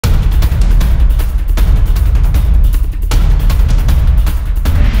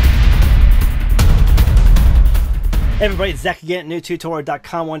Hey everybody, it's Zach again at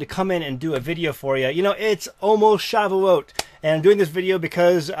newtutorial.com. Wanted to come in and do a video for you. You know, it's almost Shavuot, and I'm doing this video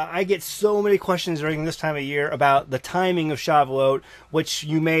because I get so many questions during this time of year about the timing of Shavuot, which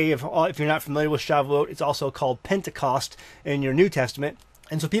you may have, if you're not familiar with Shavuot, it's also called Pentecost in your New Testament.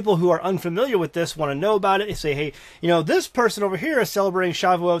 And so people who are unfamiliar with this want to know about it. They say, hey, you know, this person over here is celebrating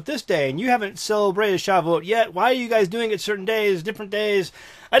Shavuot this day, and you haven't celebrated Shavuot yet. Why are you guys doing it certain days, different days?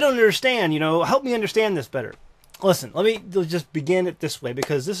 I don't understand, you know, help me understand this better. Listen, let me just begin it this way,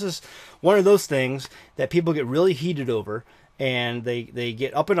 because this is one of those things that people get really heated over, and they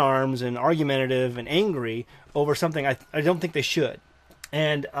get up in arms and argumentative and angry over something I don't think they should.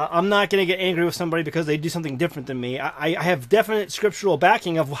 And I'm not going to get angry with somebody because they do something different than me. I have definite scriptural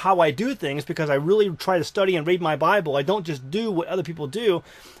backing of how I do things because I really try to study and read my Bible. I don't just do what other people do.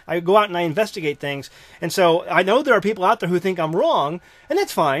 I go out and I investigate things. And so I know there are people out there who think I'm wrong, and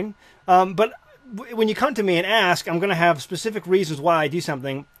that's fine. But when you come to me and ask, I'm going to have specific reasons why I do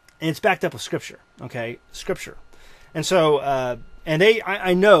something, and it's backed up with Scripture, okay? Scripture. And so,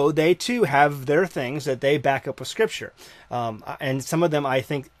 I know they too have their things that they back up with Scripture. And some of them I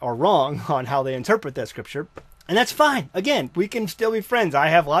think are wrong on how they interpret that Scripture. And that's fine. Again, we can still be friends. I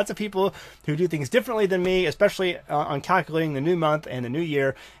have lots of people who do things differently than me, especially on calculating the new month and the new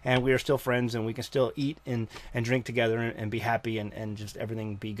year, and we are still friends, and we can still eat and drink together and be happy and just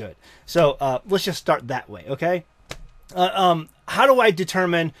everything be good. So let's just start that way, okay? How do I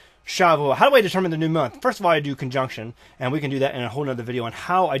determine Shavuot? How do I determine the new month? First of all, I do conjunction, and we can do that in a whole nother video on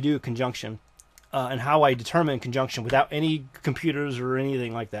how I do conjunction. And how I determine conjunction without any computers or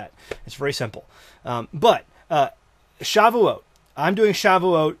anything like that. It's very simple. Shavuot. I'm doing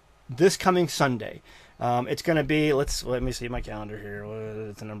Shavuot this coming Sunday. It's going to be, let me see my calendar here.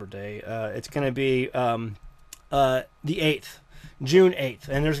 It's the number day. It's going to be the 8th, June 8th.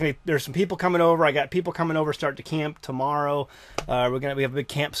 And there's some people coming over. I got people coming over, start to camp tomorrow. We have a big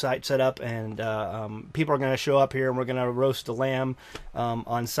campsite set up, and people are going to show up here, and we're going to roast the lamb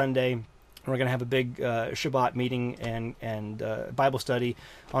on Sunday. We're going to have a big Shabbat meeting and Bible study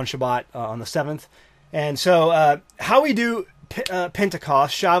on Shabbat on the 7th. And so how we do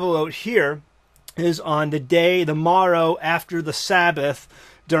Pentecost, Shavuot here, is on the day, the morrow after the Sabbath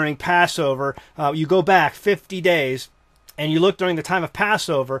during Passover. You go back 50 days, and you look during the time of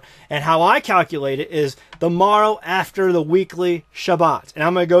Passover, and how I calculate it is the morrow after the weekly Shabbat. And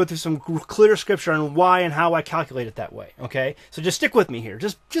I'm going to go through some clear scripture on why and how I calculate it that way, okay? So just stick with me here.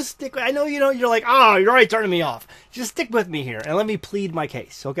 Just stick. I know, you know, you're like, oh, you're already turning me off. Just stick with me here, and let me plead my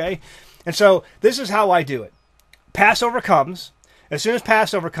case, okay? And so this is how I do it. Passover comes. As soon as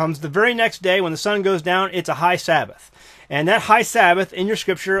Passover comes, the very next day when the sun goes down, it's a high Sabbath. And that high Sabbath in your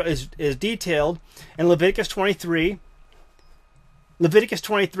scripture is detailed in Leviticus 23. Leviticus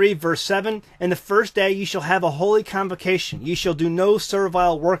 23, verse 7, "And the first day ye shall have a holy convocation. Ye shall do no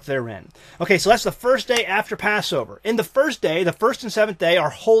servile work therein." Okay, so that's the first day after Passover. In the first day, the first and seventh day, are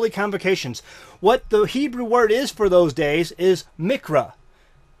holy convocations. What the Hebrew word is for those days is mikra.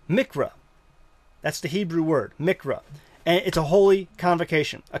 Mikra. That's the Hebrew word, mikra. And it's a holy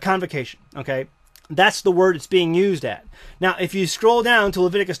convocation, okay? That's the word it's being used at. Now, if you scroll down to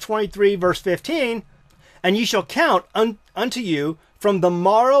Leviticus 23, verse 15, "And ye shall count unto you from the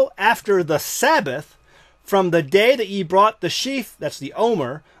morrow after the Sabbath, from the day that ye brought the sheaf," that's the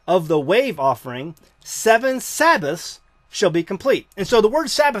omer, "of the wave offering, 7 Sabbaths shall be complete." And so the word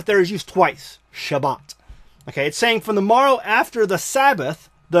Sabbath there is used twice, Shabbat. Okay, it's saying from the morrow after the Sabbath,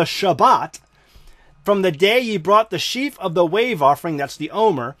 the Shabbat, from the day ye brought the sheaf of the wave offering, that's the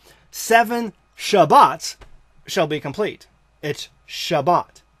omer, 7 Shabbats shall be complete. It's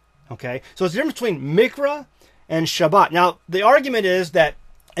Shabbat. Okay, so it's the difference between Mikra and Shabbat. Now, the argument is that,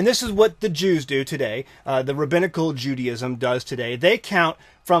 and this is what the Jews do today, the rabbinical Judaism does today, they count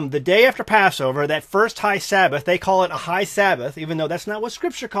from the day after Passover, that first high Sabbath. They call it a high Sabbath, even though that's not what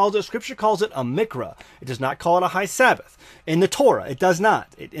Scripture calls it. Scripture calls it a Mikra. It does not call it a high Sabbath. In the Torah, it does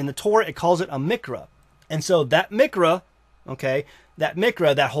not. In the Torah, it calls it a Mikra. And so that Mikra, okay, that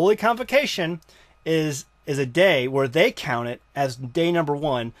Mikra, that holy convocation, is a day where they count it as day number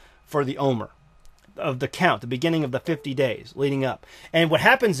 1 for the Omer of the count, the beginning of the 50 days leading up. And what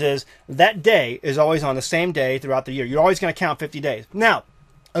happens is that day is always on the same day throughout the year. You're always going to count 50 days. Now,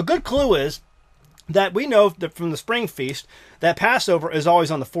 a good clue is that we know that from the spring feast that Passover is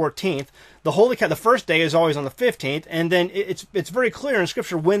always on the 14th. The first day is always on the 15th, and then it's very clear in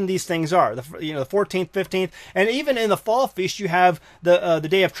Scripture when these things are. The 14th, 15th, and even in the fall feast you have the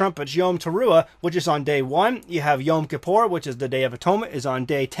Day of Trumpets, Yom Teruah, which is on day 1. You have Yom Kippur, which is the Day of Atonement, is on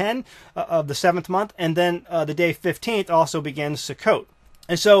day 10 of the 7th month, and then the day 15th also begins Sukkot.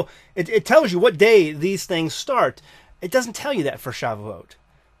 And so it tells you what day these things start. It doesn't tell you that for Shavuot.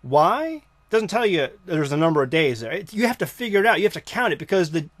 Why? It doesn't tell you there's a number of days there. You have to figure it out. You have to count it,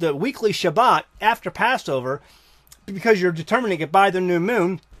 because the weekly Shabbat after Passover, because you're determining it by the new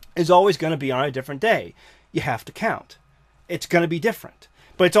moon, is always going to be on a different day. You have to count. It's going to be different.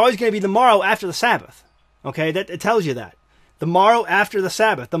 But it's always going to be the morrow after the Sabbath. Okay, that it tells you that. The morrow after the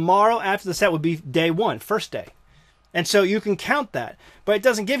Sabbath. The morrow after the Sabbath would be day 1, first day. And so you can count that. But it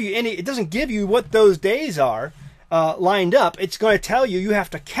doesn't give you it doesn't give you what those days are lined up. It's going to tell you have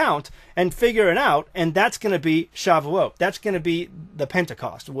to count and figure it out, and that's going to be Shavuot. That's going to be the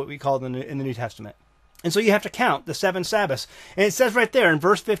Pentecost, what we call in the New Testament. And so you have to count the 7 Sabbaths. And it says right there in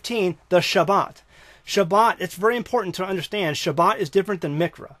verse 15, the Shabbat. Shabbat, it's very important to understand, Shabbat is different than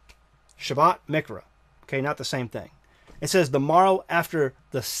Mikra. Shabbat, Mikra. Okay, not the same thing. It says the morrow after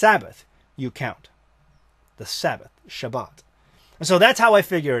the Sabbath you count. The Sabbath, Shabbat. And so that's how I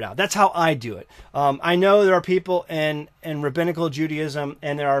figure it out. That's how I do it. I know there are people in rabbinical Judaism,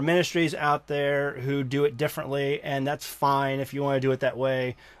 and there are ministries out there who do it differently, and that's fine if you want to do it that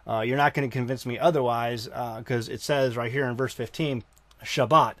way. You're not going to convince me otherwise, because it says right here in verse 15,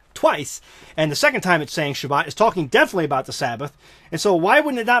 Shabbat, twice. And the second time it's saying Shabbat, it's talking definitely about the Sabbath. And so why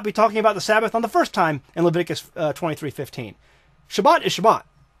wouldn't it not be talking about the Sabbath on the first time in Leviticus 23:15? Shabbat is Shabbat.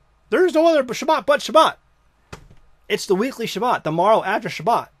 There is no other Shabbat but Shabbat. It's the weekly Shabbat, the morrow after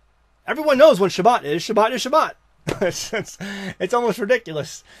Shabbat. Everyone knows when Shabbat is. Shabbat is Shabbat. It's almost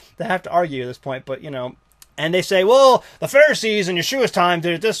ridiculous to have to argue at this point, but and they say, well, the Pharisees in Yeshua's time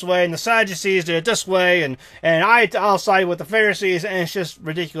did it this way, and the Sadducees did it this way, and I'll side with the Pharisees, and it's just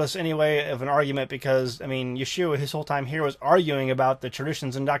ridiculous anyway of an argument, because, Yeshua, his whole time here, was arguing about the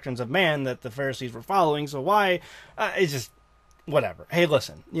traditions and doctrines of man that the Pharisees were following, so why? It's just, whatever. Hey,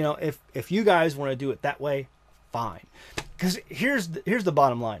 listen, if you guys want to do it that way, fine. Because here's the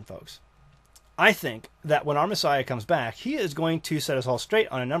bottom line, folks. I think that when our Messiah comes back, he is going to set us all straight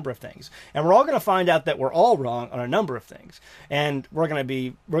on a number of things. And we're all going to find out that we're all wrong on a number of things. And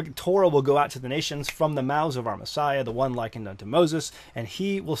Torah will go out to the nations from the mouths of our Messiah, the one likened unto Moses, and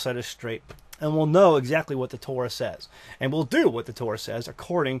he will set us straight. And we'll know exactly what the Torah says. And we'll do what the Torah says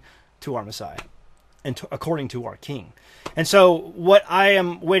according to our Messiah and according to our King. And so what I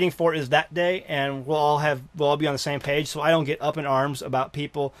am waiting for is that day, and we'll all be on the same page, so I don't get up in arms about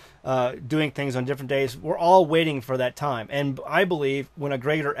people doing things on different days. We're all waiting for that time. And I believe when a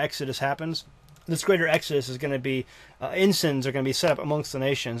greater exodus happens, this greater exodus is going to be, ensigns are going to be set up amongst the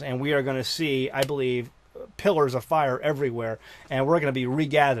nations, and we are going to see, I believe, pillars of fire everywhere, and we're going to be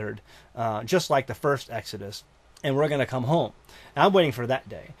regathered, just like the first exodus, and we're going to come home. And I'm waiting for that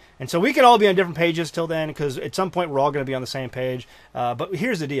day. And so we can all be on different pages till then, because at some point we're all going to be on the same page. But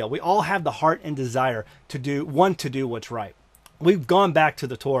here's the deal. We all have the heart and desire to do what's right. We've gone back to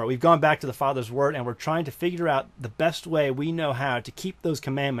the Torah. We've gone back to the Father's Word, and we're trying to figure out the best way we know how to keep those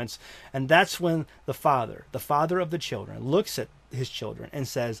commandments. And that's when the Father of the children, looks at his children and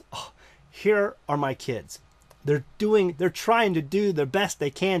says, oh, here are my kids. They're trying to do the best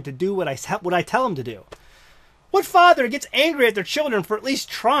they can to do what I tell them to do. What father gets angry at their children for at least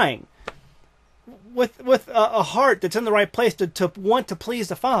trying with a heart that's in the right place to want to please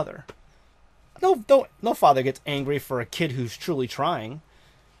the Father? No father gets angry for a kid who's truly trying.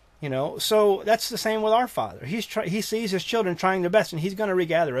 So that's the same with our Father. He sees his children trying their best, and he's going to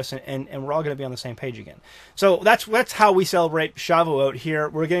regather us, and we're all going to be on the same page again. So that's how we celebrate Shavuot here.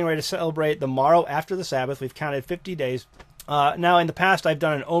 We're getting ready to celebrate the morrow after the Sabbath. We've counted 50 days. Now, in the past, I've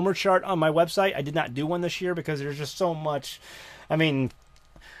done an Omer chart on my website. I did not do one this year because there's just so much. It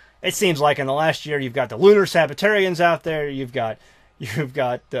seems like in the last year, you've got the lunar Sabbatarians out there. You've got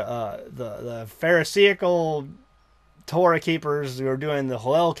the Pharisaical Torah keepers who are doing the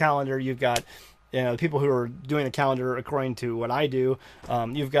Hillel calendar. You've got people who are doing the calendar according to what I do.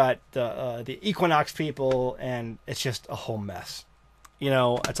 You've got the equinox people, and it's just a whole mess.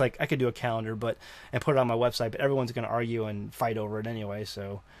 It's like I could do a calendar and put it on my website, but everyone's going to argue and fight over it anyway.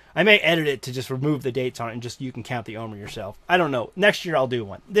 So I may edit it to just remove the dates on it, and just you can count the Omer yourself. I don't know. Next year I'll do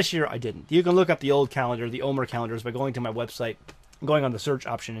one. This year I didn't. You can look up the old calendar, the Omer calendars, by going to my website, going on the search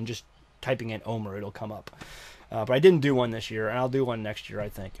option, and just typing in Omer. It'll come up. But I didn't do one this year, and I'll do one next year, I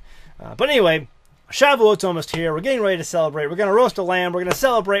think. But anyway, Shavuot's almost here. We're getting ready to celebrate. We're going to roast a lamb. We're going to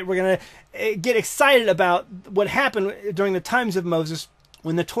celebrate. We're going to get excited about what happened during the times of Moses,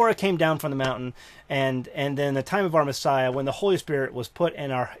 when the Torah came down from the mountain, and then the time of our Messiah, when the Holy Spirit was put in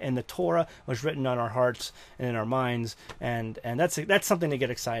the Torah was written on our hearts and in our minds, and that's something to get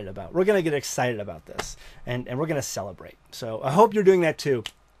excited about. We're going to get excited about this, and we're going to celebrate. So I hope you're doing that too.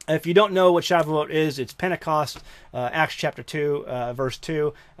 If you don't know what Shavuot is, it's Pentecost, Acts chapter 2, verse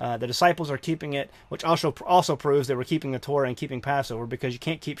 2. The disciples are keeping it, which also proves they were keeping the Torah and keeping Passover, because you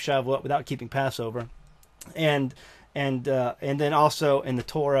can't keep Shavuot without keeping Passover. And then also in the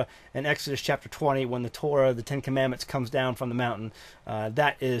Torah, in Exodus chapter 20, when the Torah, the Ten Commandments, comes down from the mountain,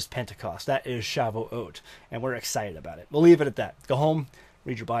 that is Pentecost. That is Shavuot. And we're excited about it. We'll leave it at that. Go home,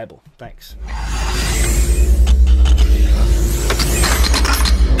 read your Bible. Thanks.